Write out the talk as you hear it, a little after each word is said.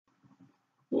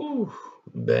Woo,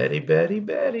 Betty.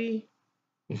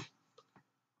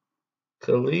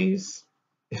 Kelis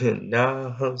and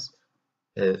Nas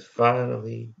has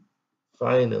finally,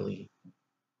 finally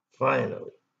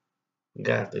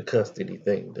got the custody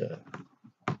thing done.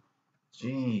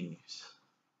 Jeez,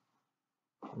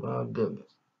 my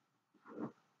goodness.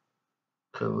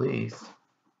 Kelis,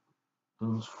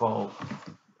 whose fault,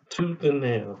 tooth and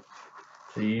nail,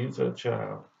 to use her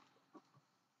child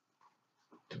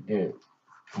to get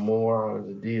more out of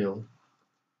the deal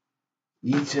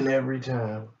each and every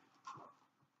time,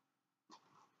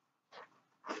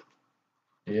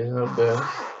 did her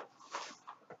best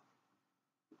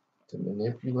to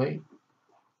manipulate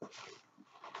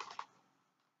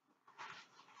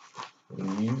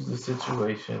and use the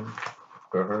situation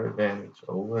for her advantage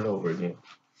over and over again.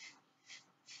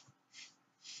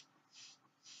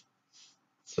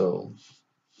 So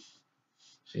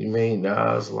she made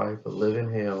Nas' life a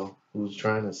living hell, who's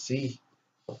trying to see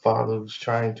a father who's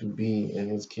trying to be in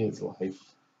his kid's life,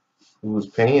 who was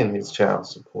paying his child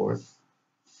support.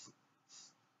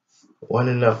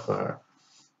 Wasn't enough for her.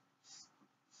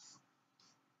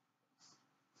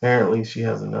 Apparently, she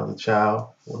has another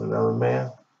child with another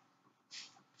man,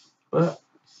 but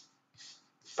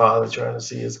father trying to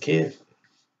see his kid,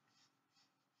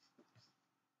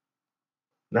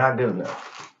 not good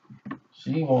enough.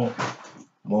 She wants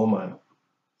more money.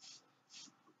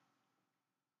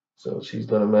 So she's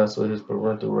gonna mess with his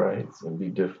parental rights and be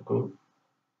difficult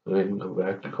so they can go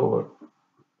back to court.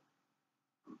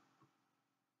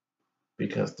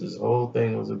 Because this whole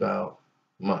thing was about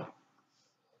money.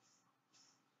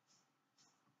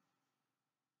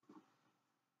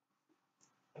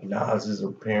 Nas is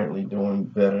apparently doing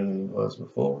better than he was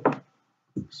before.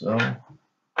 So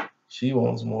she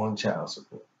wants more in child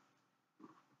support.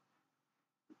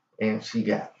 And she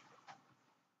got it.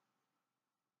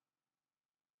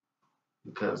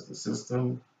 Because the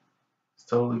system is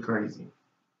totally crazy.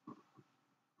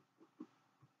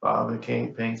 Father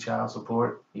can't pay child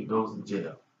support, he goes to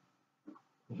jail.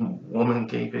 Woman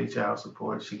can't pay child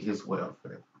support, she gets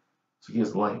welfare. She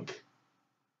gets link.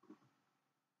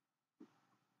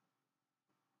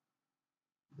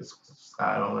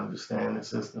 I don't understand the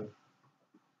system.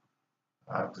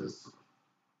 I just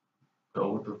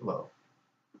go with the flow.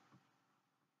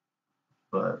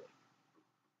 But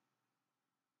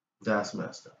that's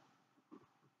messed up.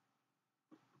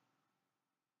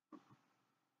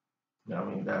 I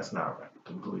mean, that's not right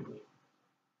completely.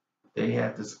 They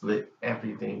have to split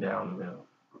everything down the middle.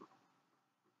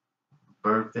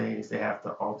 Birthdays, they have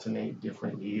to alternate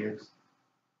different years.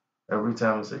 Every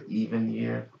time it's an even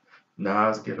year,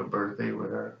 Nas get a birthday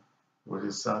with her, with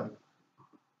his son.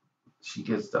 She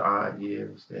gets the odd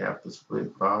years. They have to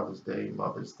split Father's Day,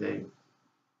 Mother's Day.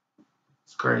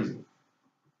 It's crazy.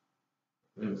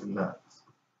 It was nuts.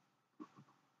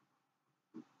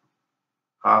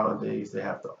 Holidays, they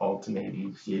have to alternate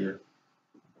each year.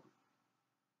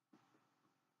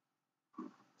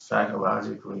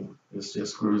 Psychologically, this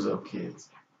just screws up kids.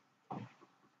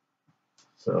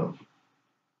 So,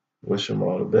 wish them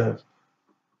all the best.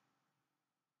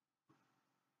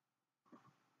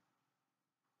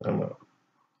 I'm out.